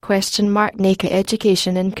NECA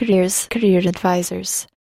Education and Careers Career Advisors.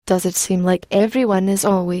 Does it seem like everyone is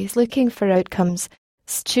always looking for outcomes?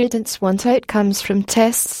 Students want outcomes from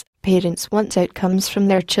tests, parents want outcomes from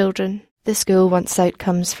their children, the school wants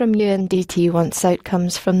outcomes from you, and DT wants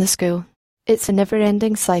outcomes from the school. It's a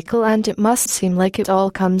never-ending cycle, and it must seem like it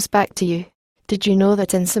all comes back to you. Did you know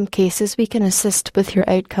that in some cases we can assist with your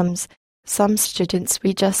outcomes? Some students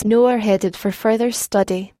we just know are headed for further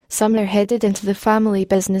study. Some are headed into the family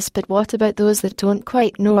business, but what about those that don't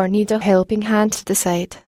quite know or need a helping hand to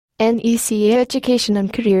decide? NECA Education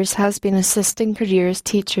and Careers has been assisting careers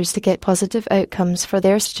teachers to get positive outcomes for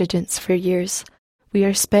their students for years. We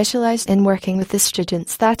are specialised in working with the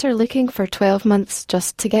students that are looking for 12 months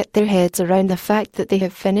just to get their heads around the fact that they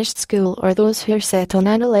have finished school, or those who are set on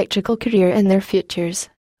an electrical career in their futures.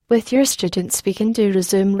 With your students we can do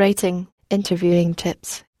resume writing, interviewing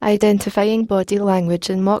tips, identifying body language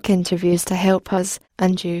and mock interviews to help us,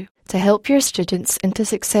 and you, to help your students into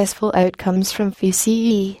successful outcomes from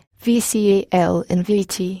VCE, VCAL and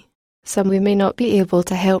VT. Some we may not be able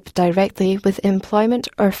to help directly with employment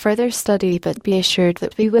or further study, but be assured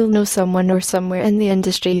that we will know someone or somewhere in the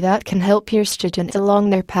industry that can help your student along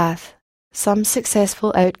their path. Some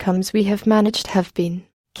successful outcomes we have managed have been: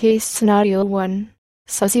 Case Scenario 1.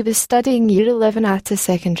 Susie was studying Year 11 at a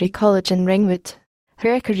secondary college in Ringwood.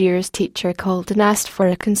 Her careers teacher called and asked for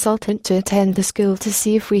a consultant to attend the school to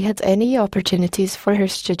see if we had any opportunities for her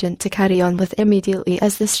student to carry on with immediately,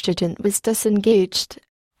 as the student was disengaged.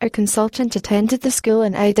 Our consultant attended the school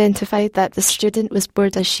and identified that the student was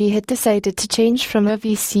bored, as she had decided to change from a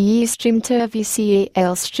VCE stream to a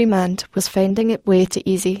VCAL stream and was finding it way too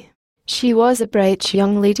easy. She was a bright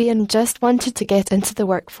young lady and just wanted to get into the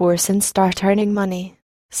workforce and start earning money.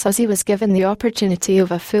 Susie was given the opportunity of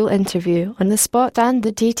a full interview on the spot, and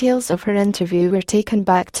the details of her interview were taken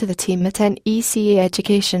back to the team at NECA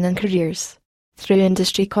Education and Careers. Through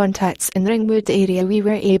industry contacts in the Ringwood area we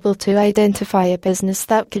were able to identify a business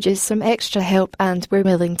that could use some extra help and were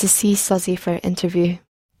willing to see Susie for interview.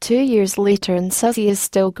 2 years later and Susie is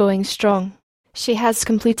still going strong. She has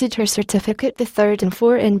completed her certificate, the third and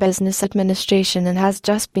 4 in business administration, and has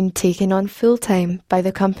just been taken on full-time by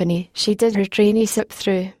the company she did her traineeship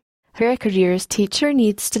through. Her careers teacher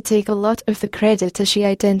needs to take a lot of the credit, as she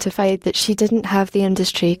identified that she didn't have the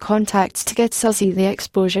industry contacts to get Susie the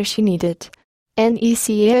exposure she needed.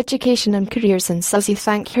 NECA Education and Careers and Susie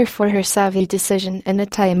thank her for her savvy decision in a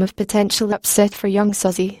time of potential upset for young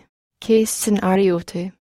Susie. Case Scenario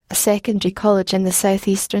 2. A secondary college in the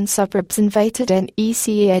southeastern suburbs invited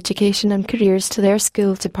NECA Education and Careers to their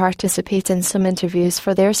school to participate in some interviews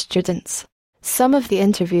for their students. Some of the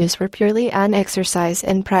interviews were purely an exercise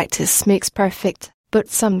in practice makes perfect, but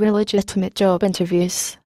some were legitimate job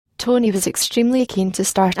interviews. Tony was extremely keen to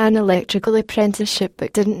start an electrical apprenticeship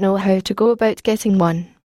but didn't know how to go about getting one.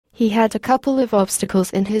 He had a couple of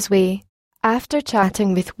obstacles in his way. After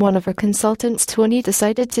chatting with one of our consultants, Tony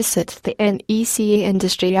decided to sit the NECA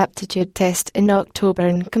Industry Aptitude Test in October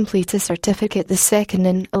and complete a certificate, the second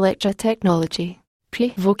in Electrotechnology,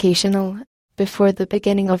 pre-vocational, before the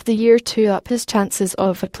beginning of the year to up his chances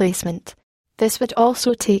of a placement. This would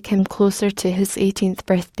also take him closer to his 18th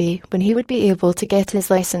birthday, when he would be able to get his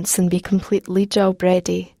license and be completely job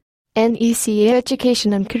ready. NECA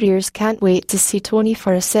Education and Careers can't wait to see Tony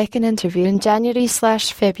for a second interview in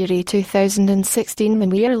January/February 2016, when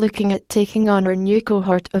we are looking at taking on our new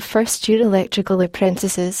cohort of first-year electrical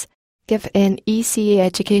apprentices. Give NECA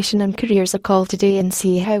Education and Careers a call today and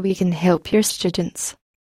see how we can help your students.